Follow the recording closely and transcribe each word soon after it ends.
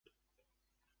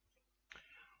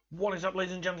What is up,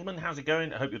 ladies and gentlemen? How's it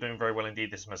going? I hope you're doing very well indeed.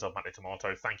 This is myself, Matty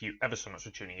Tomato. Thank you ever so much for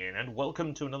tuning in, and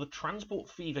welcome to another Transport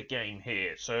Fever game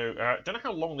here. So, don't know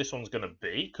how long this one's going to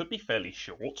be. Could be fairly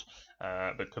short,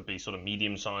 but could be sort of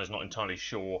medium-sized. Not entirely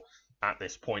sure at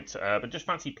this point. But just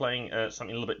fancy playing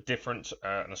something a little bit different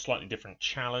and a slightly different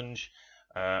challenge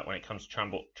when it comes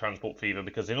to Transport Fever.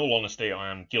 Because, in all honesty, I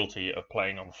am guilty of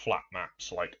playing on flat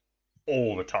maps like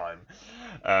all the time.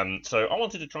 So I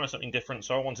wanted to try something different.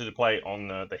 So I wanted to play on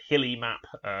the Hilly map,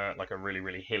 like a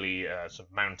really hilly, some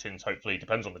mountains. Hopefully,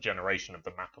 depends on the generation of the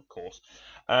map, of course.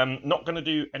 Not going to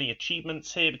do any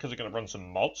achievements here because we're going to run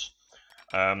some mods.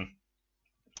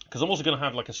 Because I'm also going to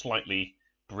have like a slightly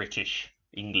British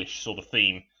English sort of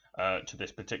theme to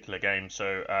this particular game.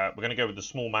 So we're going to go with the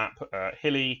small map,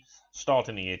 Hilly, start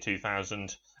in the year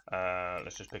 2000.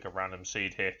 Let's just pick a random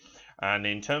seed here. And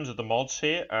in terms of the mods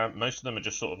here, most of them are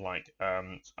just sort of like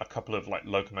a couple of like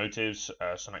locomotives,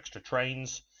 some extra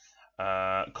trains,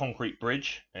 concrete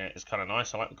bridge is kind of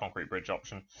nice. I like the concrete bridge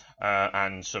option,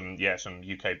 and some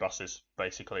UK buses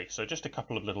basically. So just a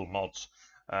couple of little mods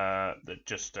that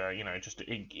just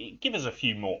give us a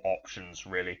few more options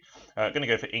really. Going to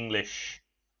go for English,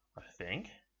 I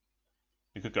think.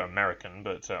 We could go American,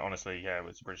 but honestly, yeah,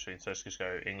 it's a British thing, so let's just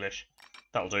go English.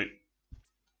 That'll do.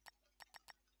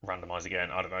 Randomize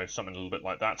again, I don't know, something a little bit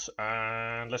like that.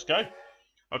 And let's go.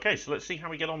 Okay, so let's see how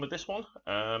we get on with this one.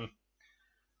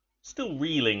 Still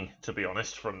reeling, to be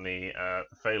honest, from the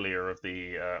failure of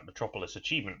the Metropolis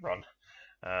achievement run.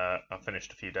 I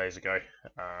finished a few days ago.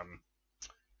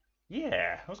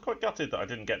 Yeah, I was quite gutted that I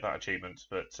didn't get that achievement,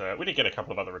 but we did get a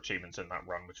couple of other achievements in that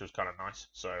run, which was kind of nice.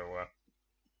 So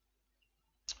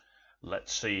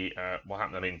let's see what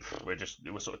happened. I mean,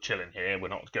 we're sort of chilling here. We're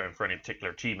not going for any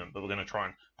particular achievement, but we're going to try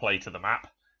and play to the map,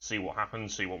 see what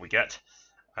happens, see what we get.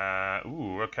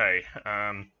 Ooh, okay.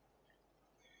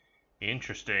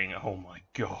 Interesting. Oh my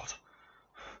god.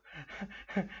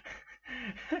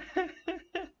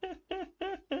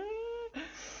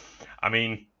 I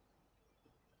mean,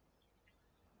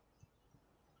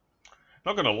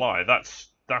 not gonna lie,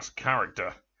 that's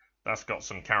character. That's got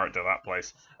some character, that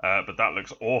place. But that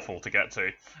looks awful to get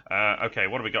to. Okay,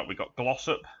 what have we got? We got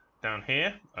Glossop down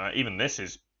here. Even this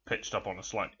is pitched up on a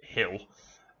slight hill.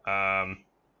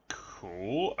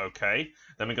 Cool, okay.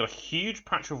 Then we've got a huge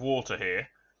patch of water here.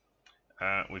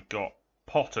 We've got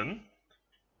Potton.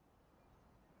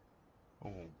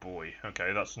 Oh boy,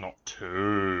 okay, that's not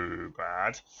too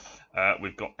bad.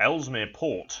 We've got Ellesmere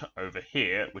Port over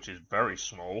here, which is very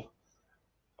small.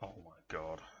 Oh my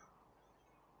god.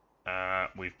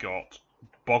 We've got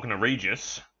Bognor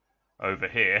Regis over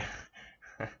here.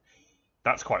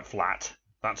 That's quite flat.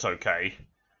 That's okay.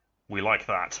 We like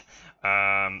that.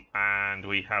 And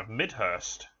we have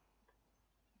Midhurst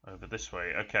over this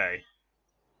way. Okay.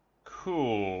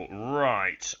 Cool.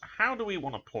 Right. How do we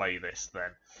want to play this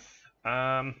then?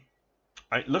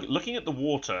 Looking at the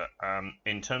water,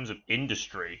 in terms of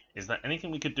industry, is there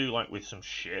anything we could do like with some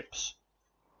ships?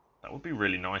 That would be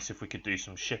really nice if we could do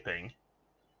some shipping.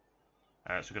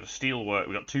 So we've got a steelwork.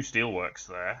 We've got two steelworks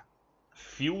there.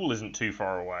 Fuel isn't too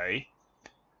far away.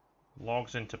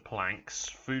 Logs into planks.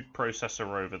 Food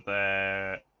processor over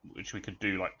there, which we could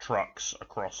do like trucks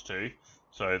across to.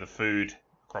 So the food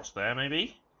across there,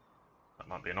 maybe. That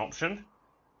might be an option.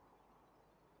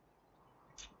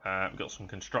 We've got some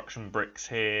construction bricks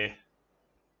here.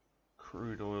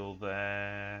 Crude oil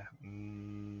there.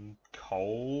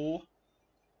 Coal.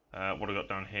 What have we got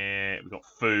down here? We've got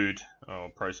food, or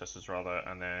processors rather,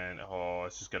 and then,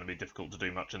 this is going to be difficult to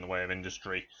do much in the way of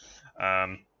industry.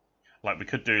 Like, we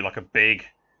could do like a big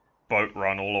boat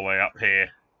run all the way up here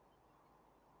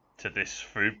to this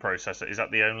food processor. Is that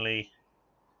the only...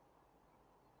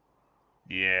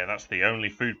 Yeah, that's the only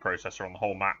food processor on the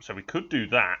whole map, so we could do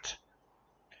that.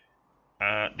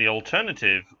 The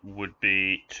alternative would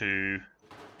be to...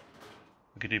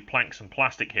 We could do planks and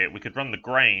plastic here. We could run the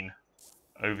grain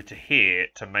over to here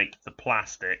to make the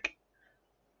plastic.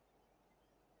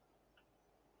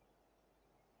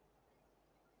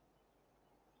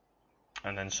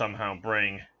 And then somehow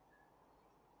bring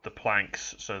the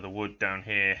planks, so the wood down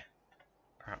here,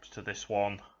 perhaps to this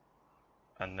one,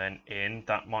 and then in.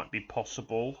 That might be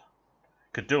possible.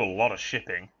 Could do a lot of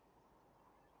shipping.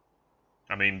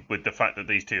 I mean, with the fact that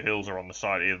these two hills are on the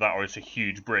side, either that or it's a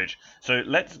huge bridge. So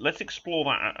let's explore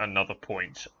that at another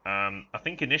point. I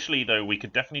think initially, though, we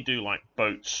could definitely do, like,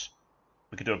 boats.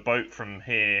 We could do a boat from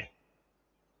here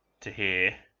to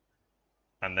here,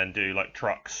 and then do, like,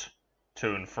 trucks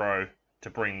to and fro to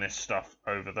bring this stuff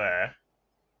over there.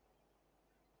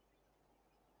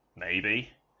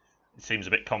 Maybe. It seems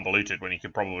a bit convoluted when you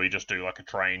could probably just do, like, a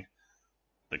train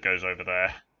that goes over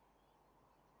there.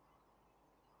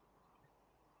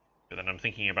 But then I'm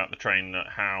thinking about the train that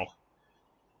how...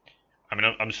 I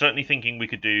mean, I'm certainly thinking we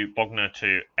could do Bognor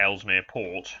to Ellesmere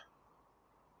Port.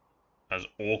 As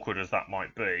awkward as that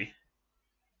might be,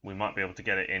 we might be able to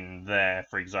get it in there,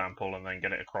 for example, and then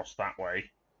get it across that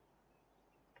way.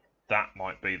 That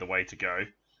might be the way to go.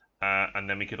 And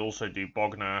then we could also do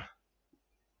Bognor,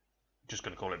 just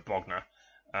going to call it Bognor,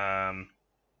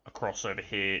 across over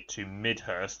here to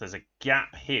Midhurst. There's a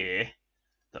gap here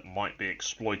that might be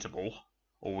exploitable,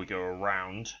 or we go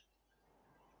around.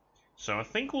 So I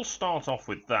think we'll start off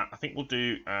with that. I think we'll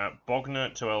do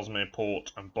Bognor to Ellesmere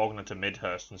Port and Bognor to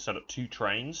Midhurst and set up 2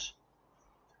 trains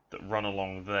that run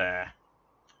along there.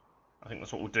 I think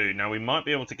that's what we'll do. Now we might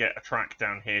be able to get a track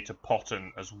down here to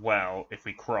Potton as well if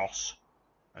we cross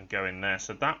and go in there.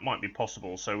 So that might be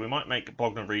possible. So we might make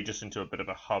Bognor Regis into a bit of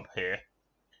a hub here.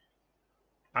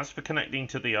 As for connecting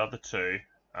to the other 2,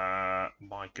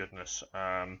 my goodness,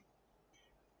 I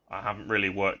haven't really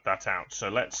worked that out. So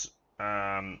let's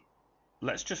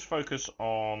just focus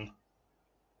on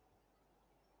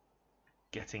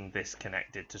getting this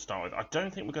connected to start with. I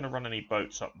don't think we're going to run any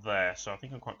boats up there, so I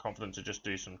think I'm quite confident to just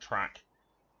do some track.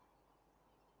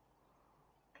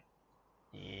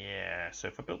 Yeah, so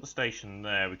if I built the station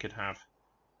there, we could have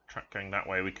track going that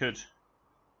way. We could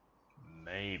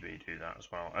maybe do that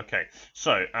as well. Okay,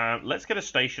 so let's get a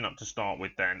station up to start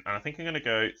with then. And I think I'm going to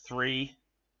go 3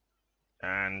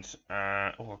 and...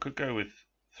 I could go with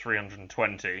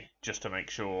 320 just to make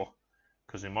sure,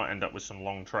 because we might end up with some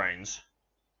long trains.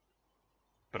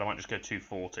 But I might just go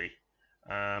 240.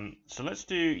 So let's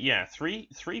do, yeah, three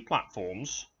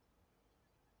platforms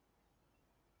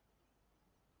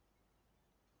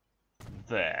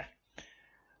there,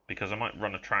 because I might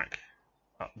run a track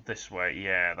up this way.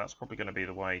 Yeah, that's probably going to be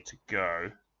the way to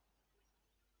go.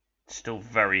 It's still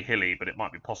very hilly, but it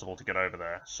might be possible to get over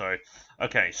there. So,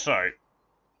 okay, so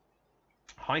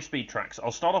high-speed tracks.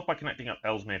 I'll start off by connecting up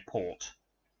Ellesmere Port.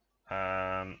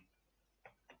 But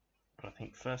I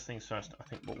think first things first, I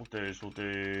think what we'll do is we'll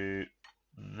do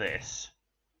this.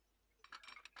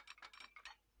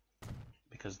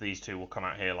 Because these 2 will come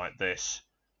out here like this.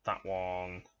 That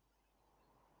one...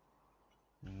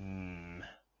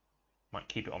 might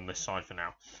keep it on this side for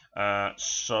now.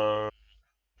 So... I'm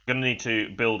going to need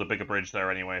to build a bigger bridge there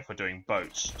anyway if we're doing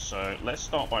boats. So let's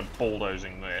start by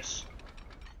bulldozing this.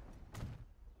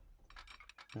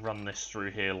 Run this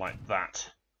through here like that.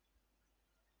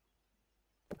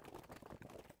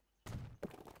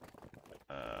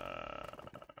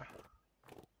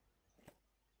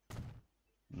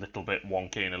 Little bit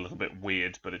wonky and a little bit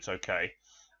weird, but it's okay.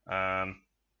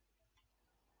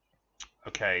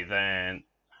 Okay, then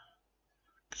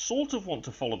sort of want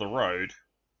to follow the road.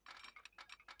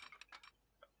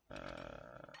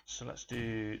 So let's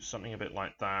do something a bit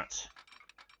like that.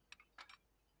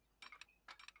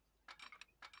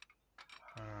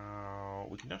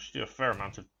 We can actually do a fair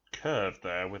amount of curve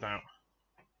there without...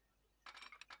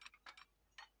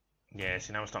 Yeah,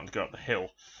 see, now we're starting to go up the hill.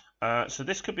 So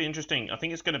this could be interesting. I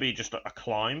think it's going to be just a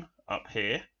climb up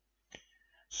here.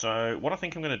 So what I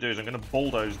think I'm going to do is I'm going to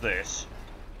bulldoze this.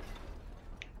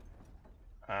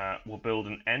 We'll build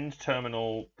an end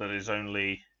terminal that is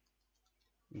only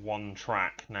 1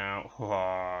 track.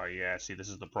 Now, yeah, see, this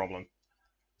is the problem.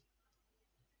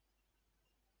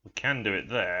 We can do it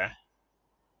there.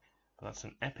 But that's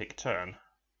an epic turn.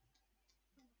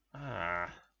 But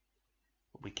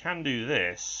we can do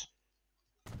this.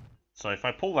 So if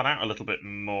I pull that out a little bit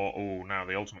more... Oh, now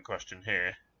the ultimate question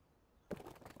here.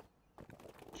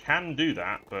 Can do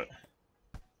that, but...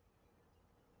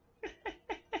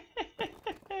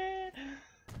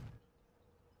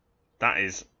 That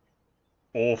is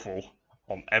awful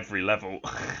on every level.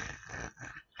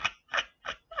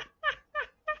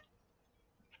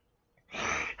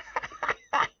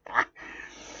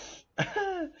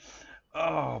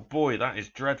 Oh boy, that is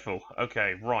dreadful.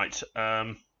 Okay, right.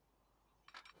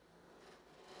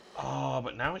 Oh,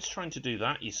 but now it's trying to do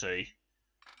that, you see.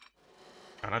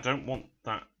 And I don't want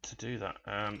that to do that.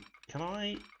 Can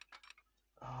I...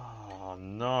 Oh,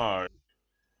 no.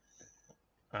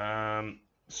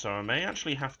 So I may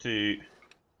actually have to...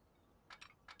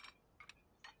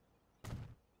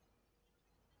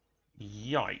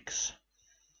 Yikes.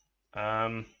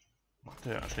 I have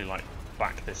to actually, like,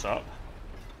 back this up.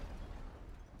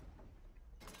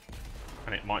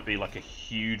 And it might be like a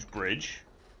huge bridge.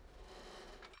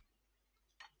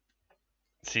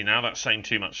 See, now that's saying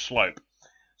too much slope.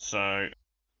 So...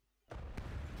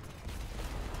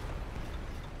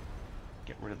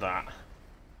 Get rid of that.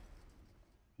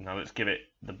 Now let's give it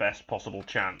the best possible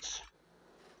chance.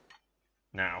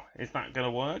 Now, is that going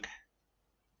to work?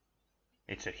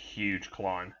 It's a huge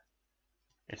climb.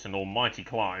 It's an almighty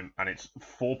climb, and it's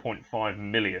 4.5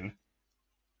 million.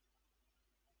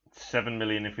 7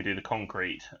 million if we do the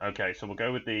concrete. Okay, so we'll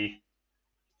go with the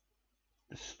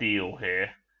steel here,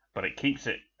 but it keeps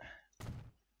it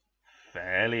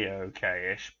fairly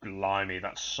okay-ish. Blimey,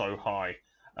 that's so high.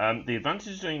 The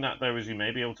advantage of doing that, though, is you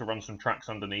may be able to run some tracks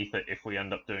underneath it if we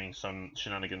end up doing some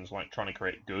shenanigans like trying to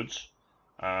create goods.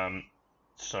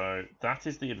 So that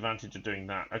is the advantage of doing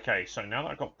that. Okay, so now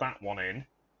that I've got that one in,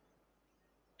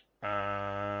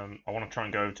 I want to try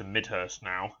and go over to Midhurst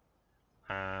now.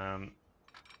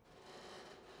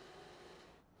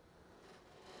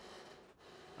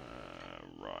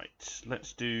 Right,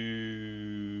 let's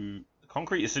do...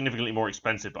 Concrete is significantly more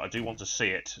expensive, but I do want to see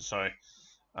it, so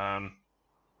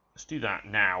let's do that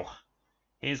now.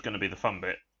 Here's going to be the fun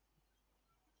bit.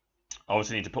 I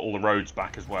obviously need to put all the roads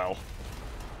back as well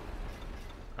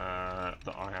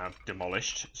that I have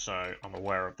demolished, so I'm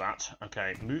aware of that.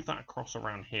 Okay, move that across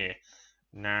around here.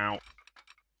 Now, I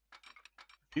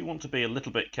do want to be a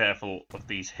little bit careful of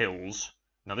these hills.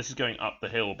 Now, this is going up the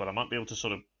hill, but I might be able to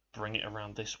sort of bring it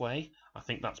around this way. I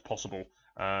think that's possible.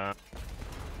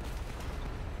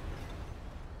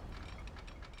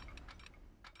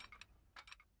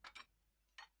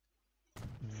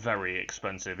 Very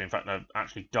expensive. In fact, I've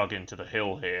actually dug into the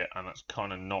hill here, and that's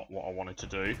kind of not what I wanted to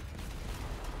do.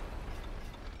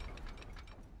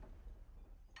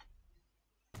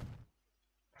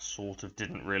 Sort of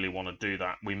didn't really want to do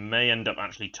that. We may end up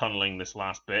actually tunneling this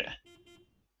last bit.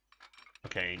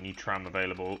 Okay, new tram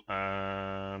available.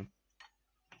 That's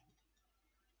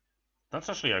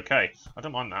actually okay. I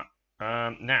don't mind that.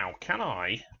 Now, can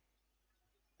I...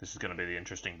 This is going to be the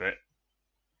interesting bit.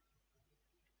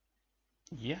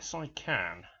 Yes, I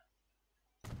can.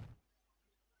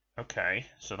 Okay,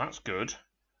 so that's good.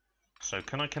 So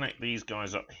can I connect these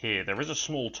guys up here? There is a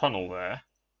small tunnel there.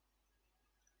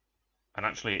 And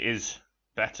actually it is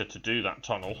better to do that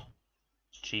tunnel.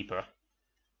 It's cheaper.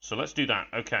 So let's do that.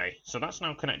 Okay, so that's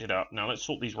now connected up. Now let's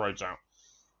sort these roads out.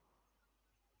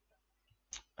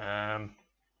 I'm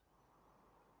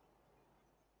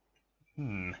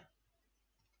going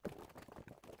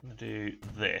to do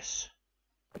this.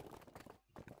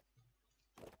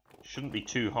 Shouldn't be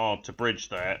too hard to bridge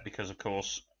there because, of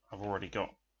course, I've already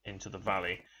got into the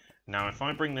valley. Now, if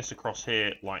I bring this across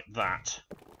here like that,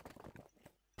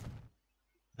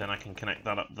 then I can connect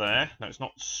that up there. Now, it's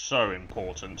not so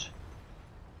important.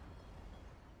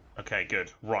 Okay, good.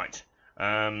 Right.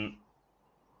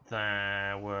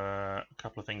 There were a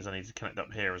couple of things I need to connect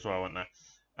up here as well, weren't there?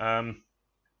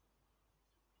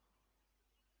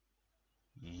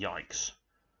 Yikes.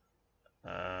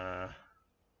 I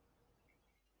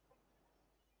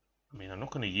mean, I'm not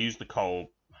going to use the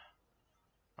coal.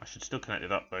 I should still connect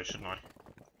it up, though, shouldn't I?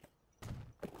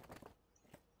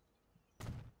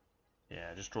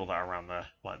 Yeah, just draw that around there,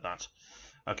 like that.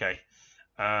 Okay.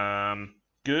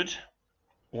 Good.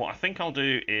 What I think I'll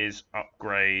do is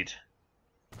upgrade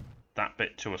that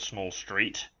bit to a small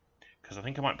street, because I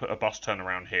think I might put a bus turn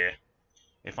around here,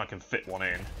 if I can fit one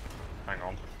in. Hang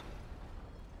on.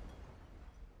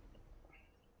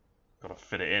 Got to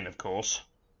fit it in, of course.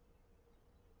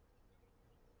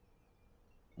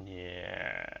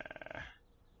 Yeah.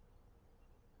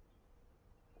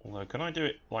 Although, can I do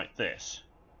it like this?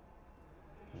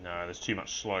 No, there's too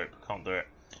much slope. Can't do it.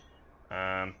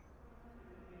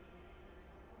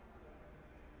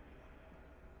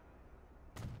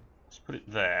 Let's put it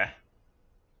there.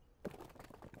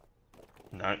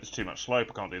 No, there's too much slope.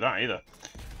 I can't do that either.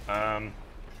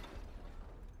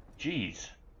 Jeez.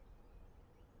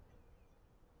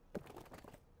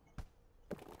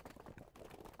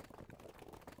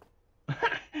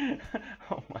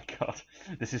 Oh my god,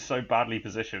 this is so badly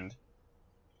positioned.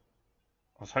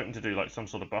 I was hoping to do like some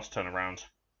sort of bus turnaround.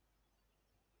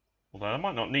 Although I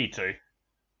might not need to.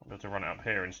 I'll be able to run it up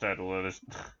here instead, although there's...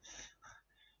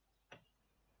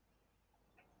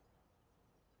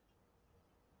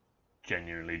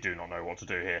 Genuinely do not know what to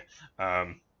do here.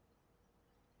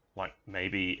 Like,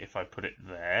 maybe if I put it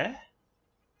there?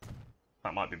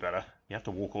 That might be better. You have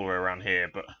to walk all the way around here,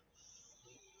 but...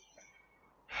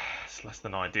 It's less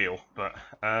than ideal, but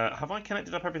have I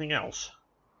connected up everything else?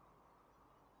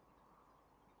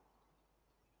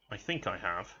 I think I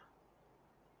have.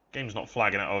 Game's not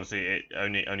flagging it. Obviously, it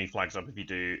only flags up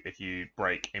if you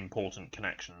break important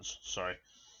connections. So,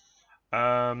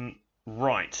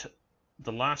 right.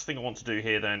 The last thing I want to do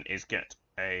here then is get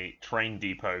a train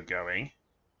depot going.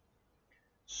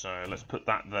 So let's put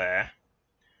that there.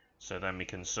 So then we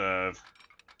can serve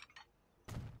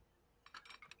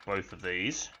both of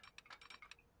these.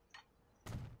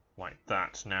 Like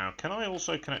that. Now, can I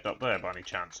also connect up there by any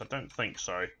chance? I don't think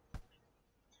so.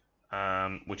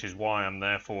 which is why I'm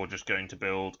therefore just going to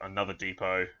build another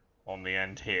depot on the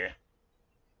end here.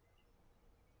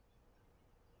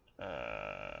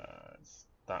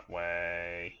 That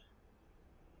way.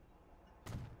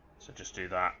 So just do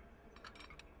that.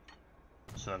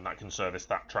 So then that can service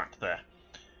that track there.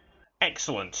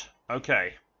 Excellent.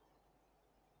 Okay.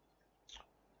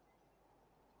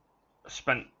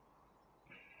 Spent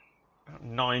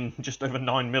just over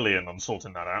 9 million on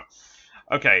sorting that out.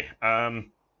 Okay. I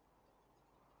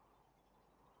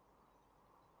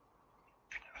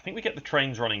think we get the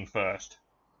trains running first.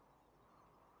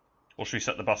 Or should we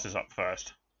set the buses up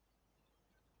first?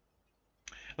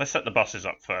 Let's set the buses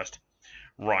up first.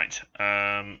 Right.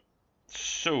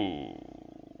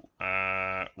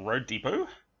 Road depot.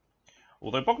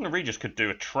 Although Bognor Regis could do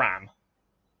a tram.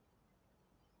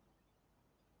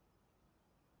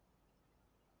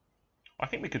 I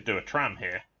think we could do a tram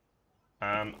here.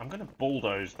 I'm going to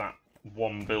bulldoze that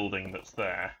one building that's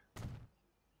there.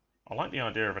 I like the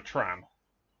idea of a tram.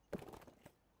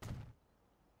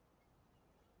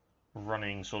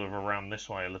 Running sort of around this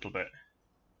way a little bit.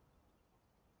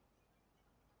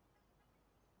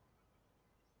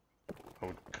 I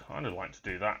would kind of like to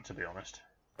do that, to be honest.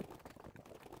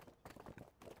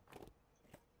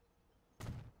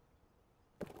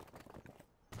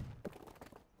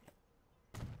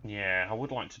 Yeah, I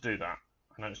would like to do that.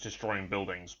 I know it's destroying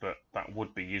buildings, but that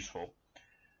would be useful.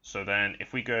 So then,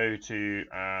 if we go to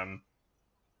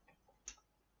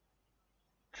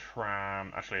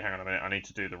tram... Actually, hang on a minute. I need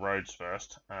to do the roads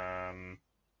first. Here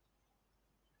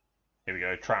we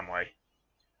go, tramway.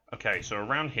 Okay, so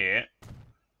around here...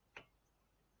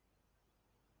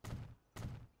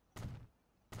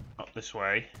 Up this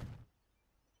way.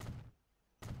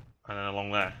 And then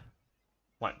along there.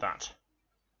 Like that.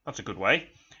 That's a good way.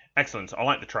 Excellent. I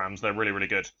like the trams. They're really, really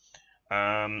good.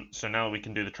 So now we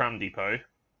can do the tram depot.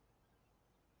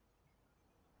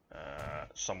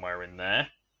 Somewhere in there.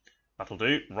 That'll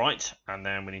do. Right. And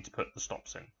then we need to put the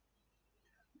stops in.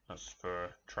 That's for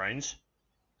trains.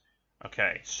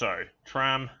 Okay. So,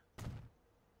 tram.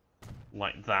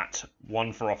 Like that.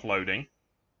 One for offloading.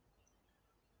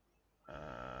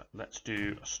 Let's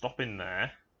do a stop in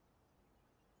there.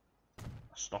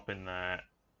 A stop in there.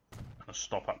 And a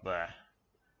stop up there.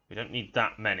 We don't need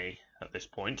that many at this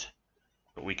point,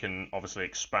 but we can obviously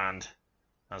expand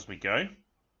as we go.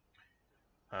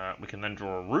 We can then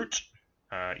draw a route.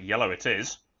 Yellow it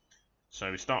is.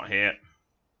 So we start here,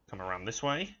 come around this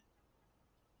way.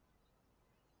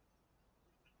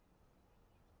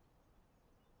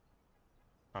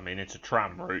 I mean, it's a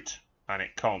tram route, and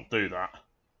it can't do that.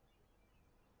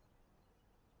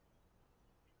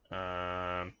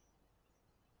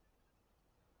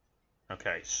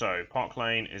 Okay, so Park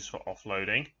Lane is for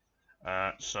offloading.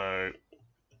 So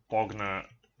Bognor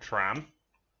Ram.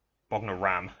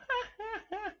 Bognor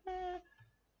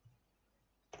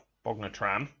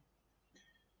Tram.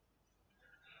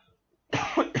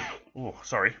 Oh,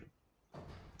 sorry.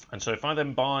 And so if I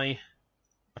then buy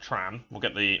a tram, we'll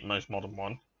get the most modern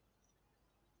one.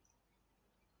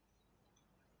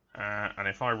 And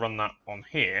if I run that on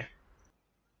here,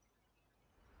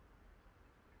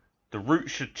 the route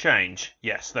should change.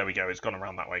 Yes, there we go. It's gone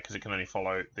around that way because it can only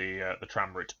follow the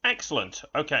tram route. Excellent.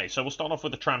 Okay, so we'll start off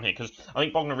with the tram here because I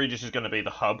think Bognor Regis is going to be the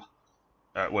hub.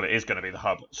 Well, it is going to be the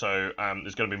hub. So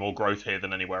there's going to be more growth here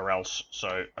than anywhere else.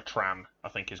 So a tram, I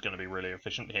think, is going to be really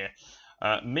efficient here.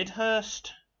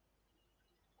 Midhurst.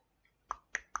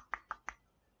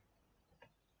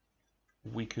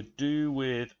 We could do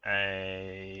with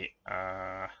a...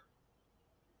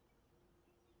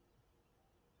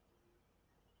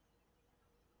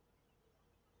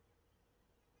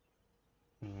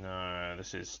 No,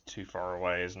 this is too far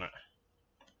away, isn't it?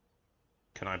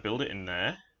 Can I build it in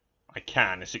there? I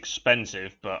can. It's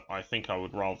expensive, but I think I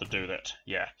would rather do that.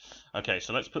 Yeah. Okay,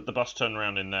 so let's put the bus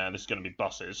turnaround in there. This is going to be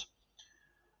buses.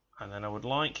 And then I would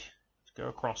like to go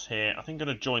across here. I think I'm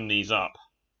going to join these up.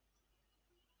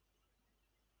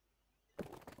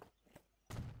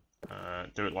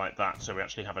 Do it like that, so we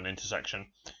actually have an intersection.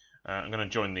 I'm going to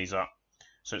join these up.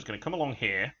 So it's going to come along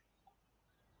here.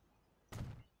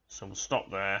 So we'll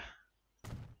stop there,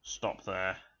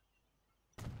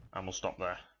 and we'll stop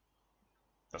there.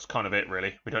 That's kind of it,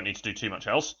 really. We don't need to do too much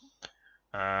else.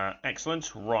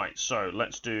 Excellent. Right, so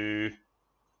let's do...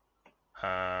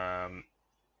 let's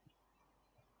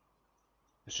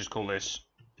just call this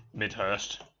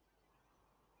Midhurst.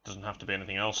 Doesn't have to be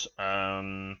anything else.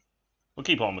 We'll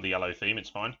keep on with the yellow theme, it's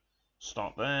fine.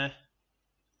 Start there.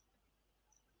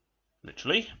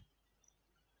 Literally.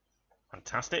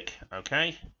 Fantastic.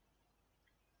 Okay.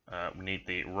 We need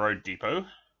the road depot.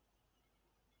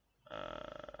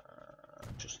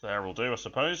 Just there will do, I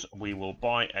suppose. We will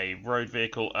buy a road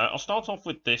vehicle. I'll start off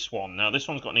with this one. Now, this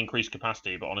one's got an increased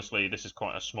capacity, but honestly, this is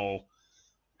quite a small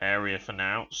area for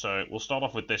now. So we'll start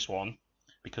off with this one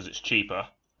because it's cheaper.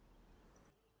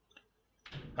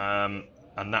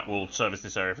 And that will service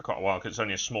this area for quite a while because it's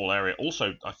only a small area.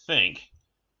 Also, I think,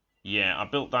 yeah, I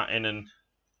built that in, and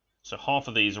so half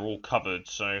of these are all covered.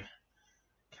 So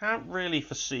can't really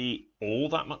foresee all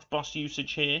that much bus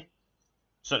usage here.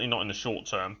 Certainly not in the short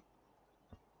term.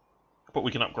 But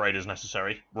we can upgrade as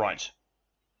necessary. Right.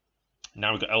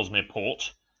 Now we've got Ellesmere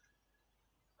Port.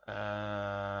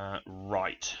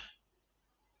 Right.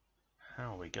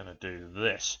 How are we going to do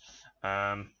this?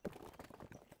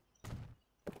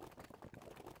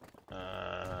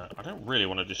 I don't really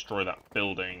want to destroy that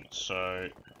building, so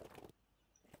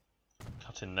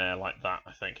cut in there like that,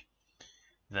 I think.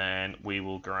 Then we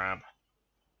will grab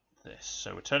this.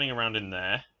 So we're turning around in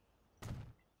there.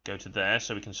 Go to there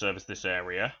so we can service this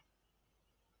area.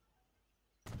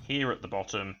 Here at the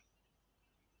bottom.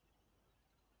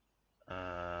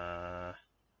 And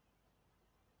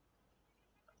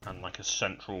like a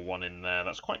central one in there.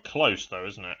 That's quite close though,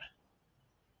 isn't it?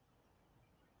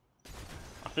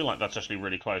 I feel like that's actually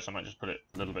really close. I might just put it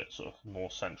a little bit sort of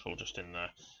more central just in there.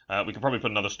 We could probably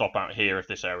put another stop out here if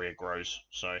this area grows.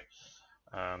 So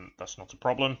that's not a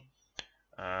problem.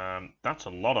 That's a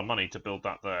lot of money to build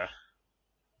that there.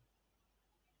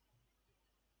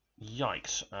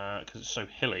 Yikes, because it's so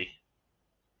hilly.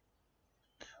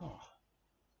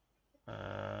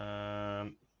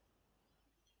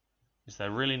 Is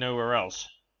there really nowhere else?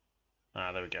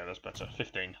 Ah, there we go, that's better.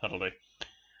 15, that'll do.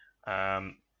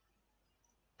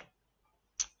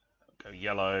 Go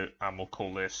yellow, and we'll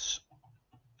call this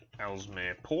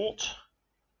Ellesmere Port,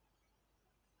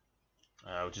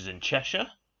 which is in Cheshire.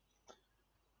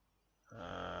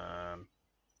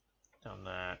 Down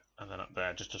there, and then up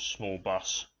there, just a small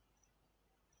bus.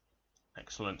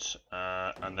 Excellent.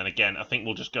 And then again, I think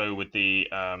we'll just go with the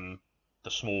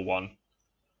small one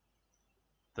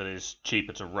that is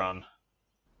cheaper to run.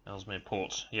 Ellesmere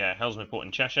Port, yeah, Ellesmere Port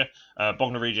in Cheshire.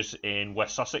 Bognor Regis in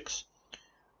West Sussex.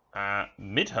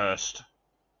 Midhurst,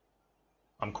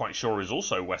 I'm quite sure is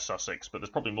also West Sussex, but there's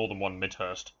probably more than one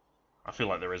Midhurst. I feel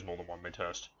like there is more than one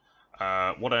Midhurst.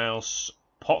 What else?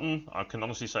 Potton, I can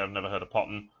honestly say I've never heard of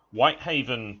Potton.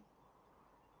 Whitehaven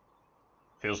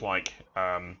feels like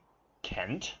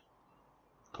Kent.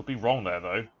 Could be wrong there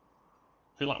though.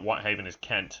 I feel like Whitehaven is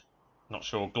Kent. Not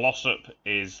sure. Glossop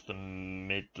is the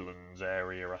Midlands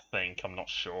area, I think. I'm not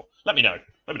sure. Let me know.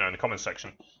 Let me know in the comments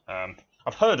section.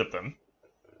 I've heard of them.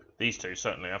 These two,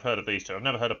 certainly. I've heard of these two. I've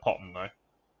never heard of Potton, though.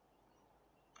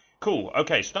 Cool.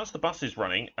 Okay, so that's the buses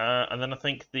running. And then I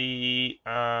think the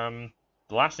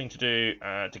last thing to do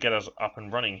to get us up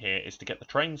and running here is to get the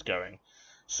trains going.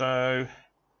 So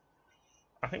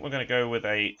I think we're going to go with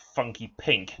a funky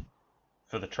pink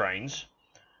for the trains.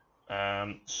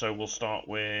 So we'll start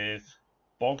with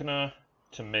Bognor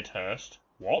to Midhurst.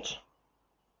 What?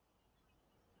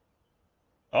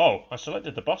 Oh, I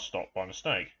selected the bus stop by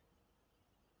mistake.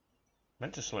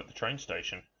 Meant to select the train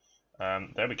station.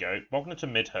 There we go. Bognor to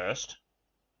Midhurst.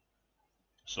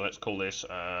 So let's call this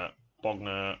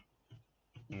Bognor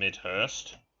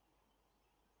Midhurst.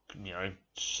 You know,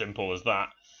 simple as that.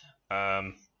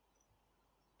 I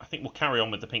think we'll carry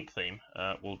on with the pink theme.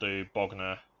 We'll do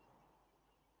Bognor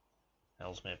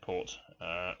Ellesmere Port.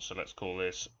 So let's call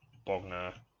this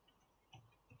Bognor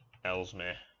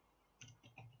Ellesmere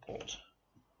Port.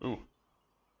 Ooh,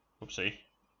 whoopsie.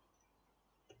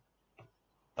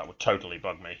 That would totally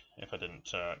bug me if I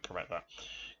didn't correct that.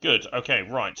 Good. Okay.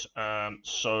 Right.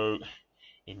 So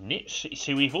in it,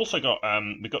 see, we've also got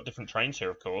we've got different trains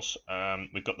here, of course.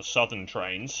 We've got the southern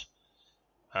trains.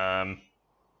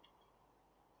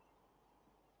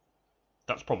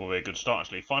 That's probably a good start,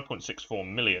 actually.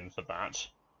 5.64 million for that,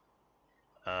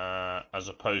 as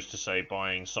opposed to say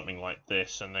buying something like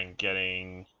this and then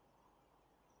getting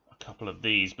a couple of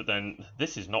these. But then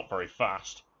this is not very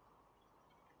fast.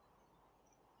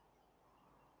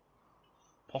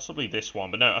 Possibly this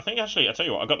one, but no, I think actually, I tell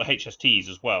you what, I got the HSTs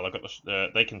as well. I got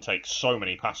they can take so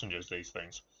many passengers, these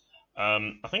things.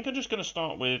 I think I'm just going to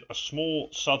start with a small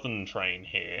southern train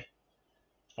here.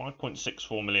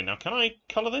 5.64 million. Now, can I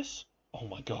colour this? Oh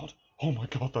my god,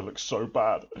 that looks so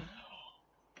bad.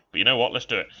 But you know what, let's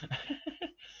do it.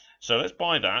 So let's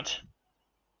buy that.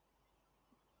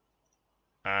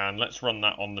 And let's run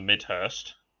that on the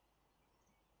Midhurst.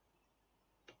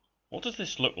 What does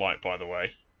this look like, by the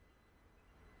way?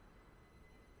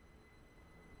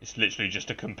 It's literally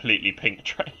just a completely pink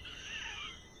train.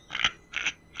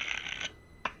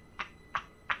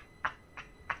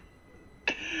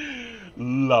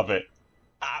 Love it.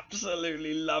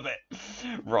 absolutely love it.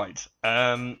 Right,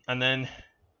 and then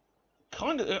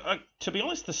kind of, to be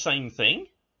honest, the same thing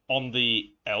on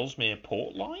the Ellesmere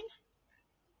Port line.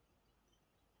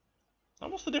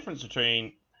 And what's the difference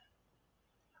between...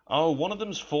 Oh, one of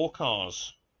them's 4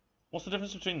 cars. What's the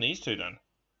difference between these two then?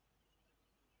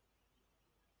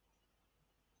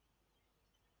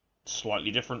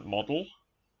 Slightly different model.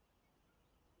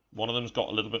 One of them's got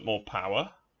a little bit more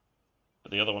power,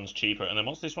 but the other one's cheaper. And then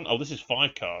what's this one? Oh, this is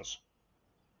 5 cars.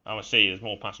 Oh, I see. There's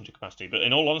more passenger capacity. But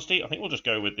in all honesty, I think we'll just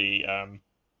go with the...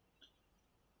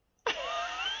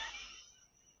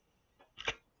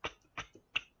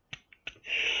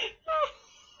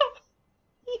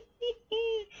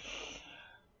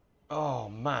 Oh,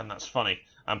 man, that's funny.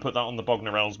 And put that on the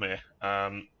Bognor Ellesmere.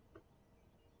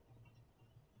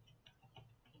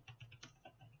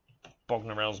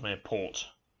 Bognor Ellesmere Port.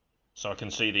 So I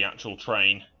can see the actual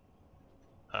train.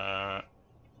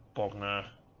 Bognor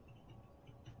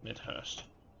Midhurst.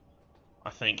 I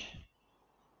think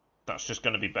that's just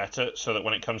going to be better, so that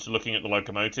when it comes to looking at the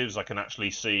locomotives, I can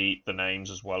actually see the names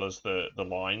as well as the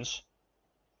lines.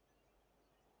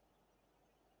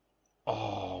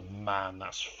 Oh man,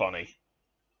 that's funny.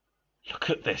 Look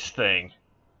at this thing.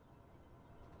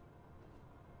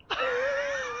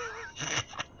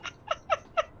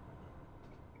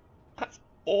 That's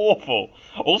awful.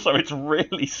 Also, it's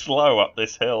really slow up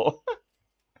this hill.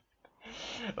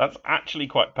 That's actually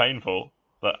quite painful,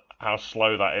 how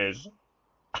slow that is.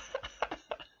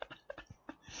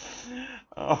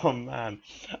 Oh man.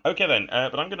 Okay then,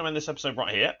 but I'm going to end this episode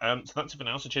right here. So that's it for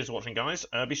now, so cheers for watching, guys.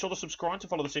 Be sure to subscribe to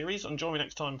follow the series, and join me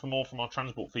next time for more from our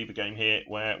Transport Fever game here,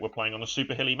 where we're playing on a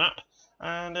super hilly map,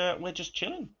 and we're just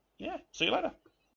chilling. Yeah, see you later.